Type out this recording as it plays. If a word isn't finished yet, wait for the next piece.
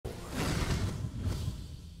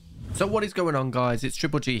So what is going on, guys? It's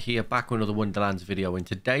Triple G here, back with another Wonderlands video. In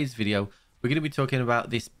today's video, we're going to be talking about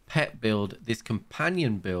this pet build, this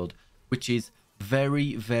companion build, which is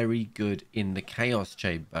very, very good in the Chaos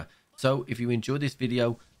Chamber. So if you enjoyed this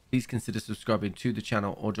video, please consider subscribing to the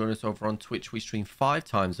channel or join us over on Twitch. We stream 5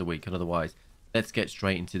 times a week, and otherwise, let's get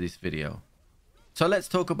straight into this video. So let's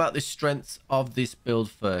talk about the strengths of this build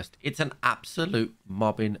first. It's an absolute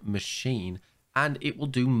mobbing machine, and it will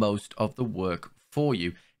do most of the work for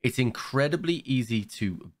you. It's incredibly easy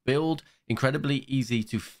to build, incredibly easy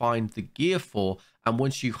to find the gear for, and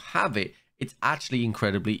once you have it, it's actually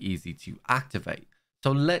incredibly easy to activate.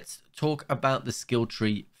 So let's talk about the skill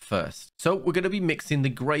tree first. So we're going to be mixing the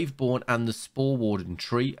Graveborn and the Spore Warden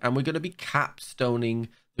tree, and we're going to be capstoning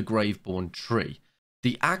the Graveborn tree.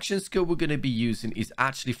 The action skill we're going to be using is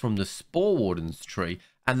actually from the Spore Warden's tree,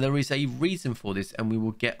 and there is a reason for this, and we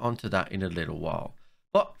will get onto that in a little while.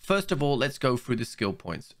 But first of all, let's go through the skill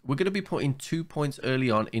points. We're going to be putting 2 points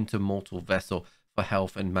early on into Mortal Vessel for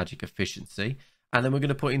health and magic efficiency. And then we're going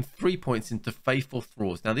to put in 3 points into Faithful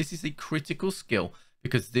Thralls. Now, this is a critical skill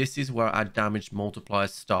because this is where our damage multipliers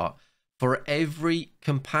start. For every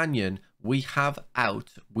companion we have out,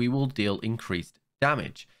 we will deal increased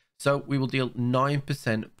damage. So we will deal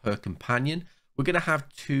 9% per companion. We're going to have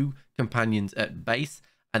 2 companions at base.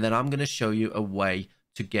 And then I'm going to show you a way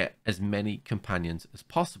to get as many companions as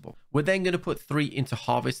possible. We're then going to put 3 into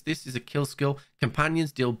Harvest. This is a kill skill.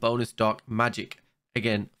 Companions deal bonus dark magic,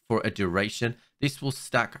 again, for a duration. This will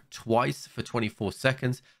stack twice for 24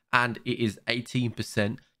 seconds, and it is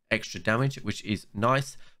 18% extra damage, which is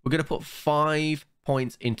nice. We're going to put 5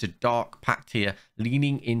 points into Dark Pact here,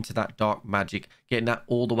 leaning into that dark magic, getting that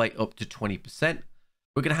all the way up to 20%.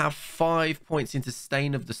 We're going to have 5 points into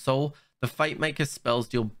Stain of the Soul. The Fate Maker spells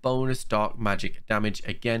deal bonus dark magic damage,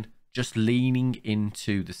 again, just leaning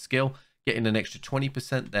into the skill, getting an extra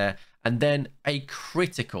 20% there. And then a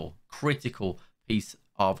critical piece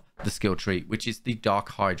of the skill tree, which is the Dark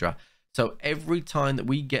Hydra. So every time that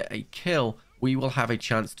we get a kill, we will have a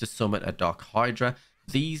chance to summon a Dark Hydra.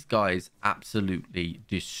 These guys absolutely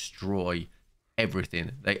destroy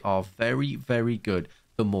everything. They are very, very good.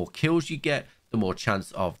 The more kills you get, the more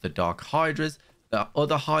chance of the Dark Hydras. The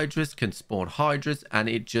other Hydras can spawn Hydras, and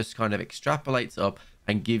it just kind of extrapolates up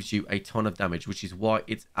and gives you a ton of damage, which is why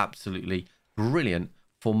it's absolutely brilliant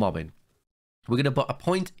for mobbing. We're going to put a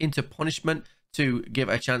point into Punishment to give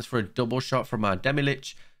a chance for a double shot from our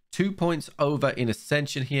Demi-Lich. 2 points over in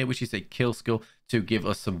Ascension here, which is a kill skill to give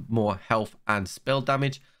us some more health and spell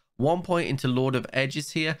damage. 1 point into Lord of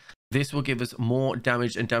Edges here. This will give us more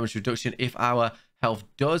damage and damage reduction if our health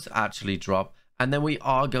does actually drop. And then we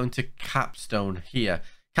are going to capstone here.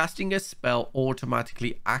 Casting a spell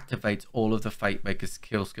automatically activates all of the Fate Maker's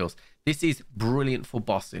kill skills. This is brilliant for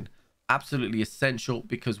bossing. Absolutely essential,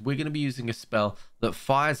 because we're going to be using a spell that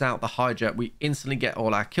fires out the Hydra. We instantly get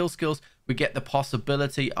all our kill skills. We get the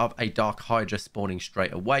possibility of a Dark Hydra spawning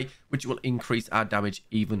straight away, which will increase our damage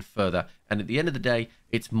even further. And at the end of the day,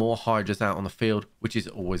 it's more Hydras out on the field, which is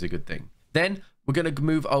always a good thing. Then we're going to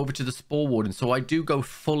move over to the Spore Warden. So I do go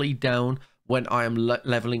fully down when I am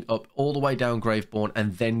leveling up all the way down Graveborn,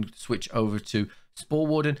 and then switch over to Spore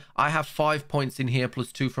Warden. I have 5 points in here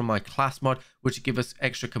plus 2 from my class mod, which give us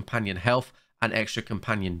extra companion health and extra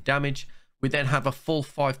companion damage. We then have a full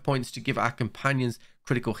 5 points to give our companions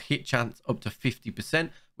critical hit chance up to 50%,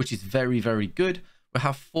 which is very, very good. We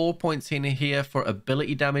have 4 points in here for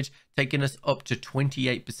ability damage, taking us up to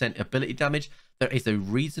 28% ability damage. There is a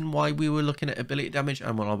reason why we were looking at ability damage,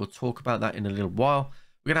 and I will talk about that in a little while.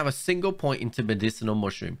 We're going to have a single point into Medicinal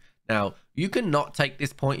Mushroom. Now, you can not take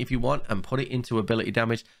this point if you want and put it into ability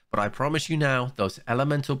damage, but I promise you now, those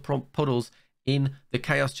elemental puddles in the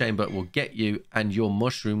Chaos Chamber will get you, and your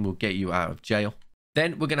mushroom will get you out of jail.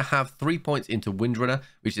 Then we're going to have 3 points into Windrunner,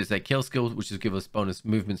 which is a kill skill, which will give us bonus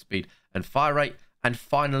movement speed and fire rate. And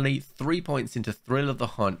finally, 3 points into Thrill of the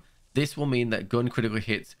Hunt. This will mean that gun critical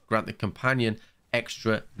hits grant the companion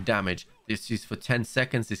extra damage. This is for 10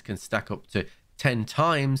 seconds. This can stack up to 10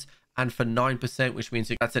 times, and for 9%, which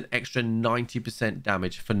means that's an extra 90%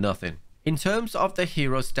 damage for nothing. In terms of the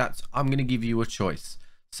hero stats, I'm going to give you a choice.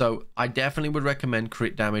 So I definitely would recommend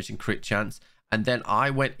crit damage and crit chance, and then I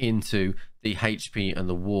went into the HP and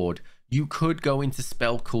the ward. You could go into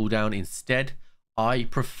spell cooldown instead. I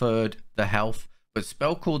preferred the health, but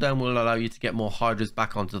spell cooldown will allow you to get more Hydras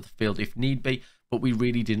back onto the field if need be, but we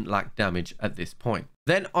really didn't lack damage at this point.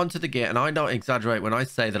 Then onto the gear, and I don't exaggerate when I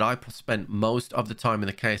say that I spent most of the time in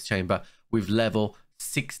the Chaos Chamber with level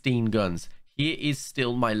 16 guns. Here is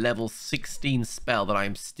still my level 16 spell that I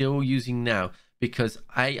am still using now, because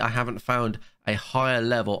A, I haven't found a higher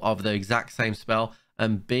level of the exact same spell,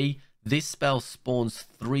 and B, This spell spawns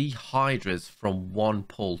 3 Hydras from one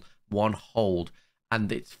pull, one hold,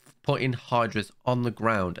 and it's putting Hydras on the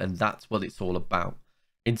ground, and that's what it's all about.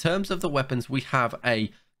 In terms of the weapons, we have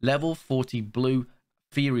a level 40 blue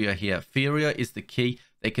Furia here. Furia is the key.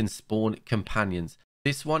 They can spawn companions.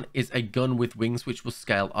 This one is a gun with wings, which will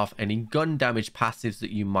scale off any gun damage passives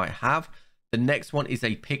that you might have. The next one is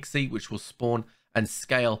a Pixie, which will spawn and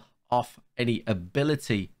scale off any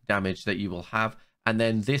ability damage that you will have. And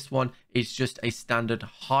then this one is just a standard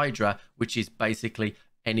Hydra, which is basically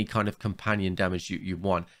any kind of companion damage you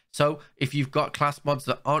want. So if you've got class mods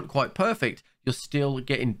that aren't quite perfect, you're still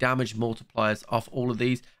getting damage multipliers off all of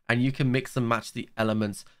these, and you can mix and match the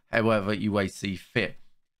elements however you may see fit.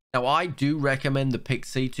 Now, I do recommend the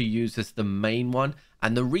Pixie to use as the main one,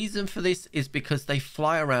 and the reason for this is because they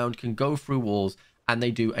fly around, can go through walls, and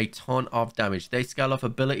they do a ton of damage. They scale off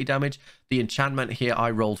ability damage. The enchantment here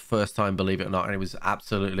I rolled first time, believe it or not, and it was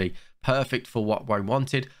absolutely perfect for what I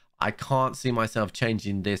wanted. I can't see myself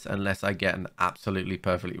changing this unless I get an absolutely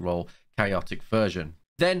perfectly roll chaotic version.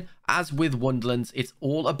 Then, as with Wonderlands, it's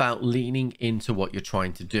all about leaning into what you're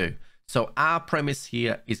trying to do. So our premise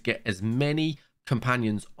here is get as many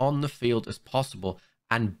companions on the field as possible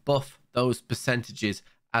and buff those percentages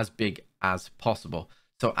as big as possible.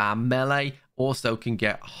 So our melee also can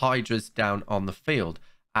get Hydras down on the field.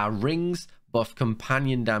 Our rings buff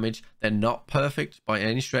companion damage. They're not perfect by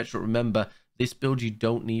any stretch, but remember, this build you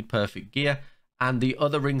don't need perfect gear. And the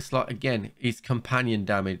other ring slot again is companion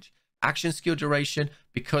damage. Action skill duration,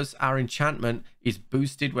 because our enchantment is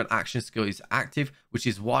boosted when action skill is active, which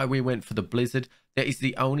is why we went for the Blizzard. That is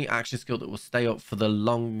the only action skill that will stay up for the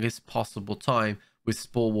longest possible time with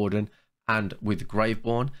Spore Warden and with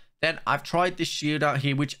Graveborn. Then I've tried this shield out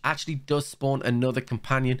here, which actually does spawn another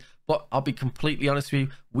companion, but I'll be completely honest with you,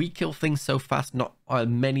 we kill things so fast, not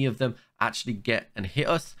many of them actually get and hit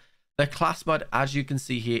us. The class mod, as you can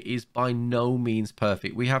see here, is by no means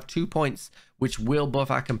perfect. We have 2 points which will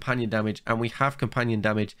buff our companion damage, and we have companion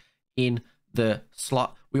damage in the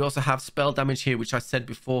slot. We also have spell damage here, which I said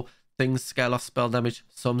before, things scale off spell damage,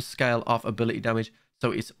 some scale off ability damage,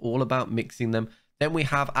 so it's all about mixing them. Then we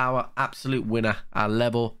have our absolute winner, our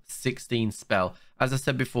level 16 spell. As I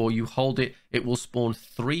said before, you hold it, it will spawn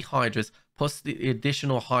 3 Hydras, plus the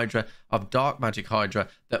additional Hydra of Dark Magic Hydra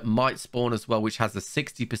that might spawn as well, which has a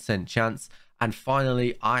 60% chance. And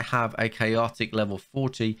finally, I have a chaotic level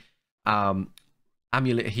 40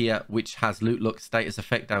 amulet here, which has loot luck, status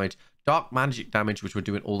effect damage, dark magic damage, which we're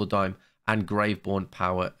doing all the time, and Graveborn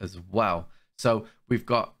power as well. So we've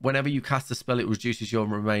got, whenever you cast a spell, it reduces your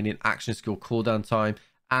remaining action skill cooldown time,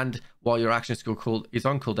 and while your action skill is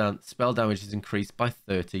on cooldown, spell damage is increased by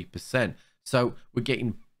 30%. So we're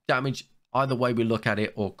getting damage either way we look at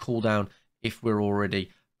it, or cooldown if we're already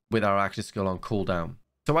with our action skill on cooldown.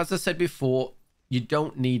 So as I said before, you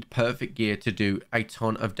don't need perfect gear to do a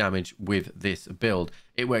ton of damage with this build.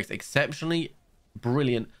 It works exceptionally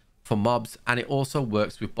brilliant for mobs, and it also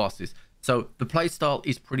works with bosses. So the playstyle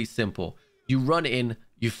is pretty simple. You run in,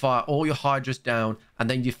 you fire all your Hydras down, and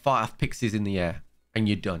then you fire Pixies in the air, and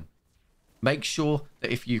you're done. Make sure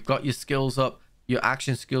that if you've got your skills up, your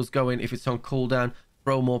action skills going, if it's on cooldown,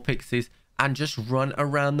 throw more Pixies, and just run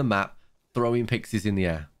around the map throwing Pixies in the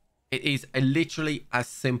air. It is literally as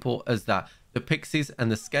simple as that. The Pixies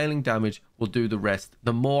and the scaling damage will do the rest.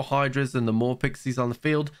 The more Hydras and the more Pixies on the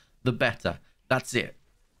field, the better. That's it.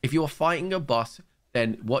 If you're fighting a boss,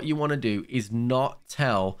 then what you want to do is not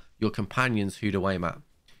tell your companions who to aim at.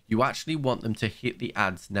 You actually want them to hit the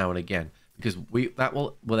ads now and again, because that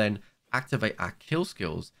will then activate our kill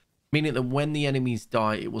skills, meaning that when the enemies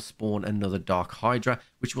die, it will spawn another Dark Hydra,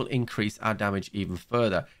 which will increase our damage even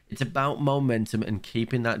further. It's about momentum and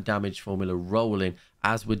keeping that damage formula rolling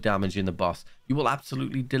as we're damaging the boss. You will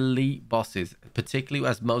absolutely delete bosses, particularly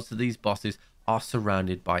as most of these bosses are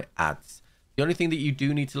surrounded by ads. The only thing that you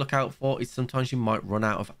do need to look out for is sometimes you might run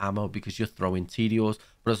out of ammo because you're throwing Tediors,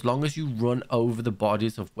 but as long as you run over the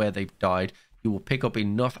bodies of where they've died, you will pick up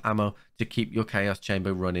enough ammo to keep your Chaos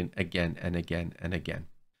Chamber running again and again and again.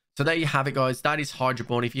 So there you have it, guys. That is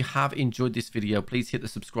Hydraborn. If you have enjoyed this video, please hit the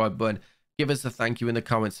subscribe button. Give us a thank you in the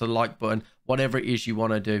comments, the like button, whatever it is you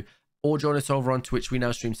want to do. Or join us over on Twitch. We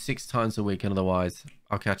now stream 6 times a week, and otherwise,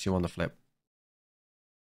 I'll catch you on the flip.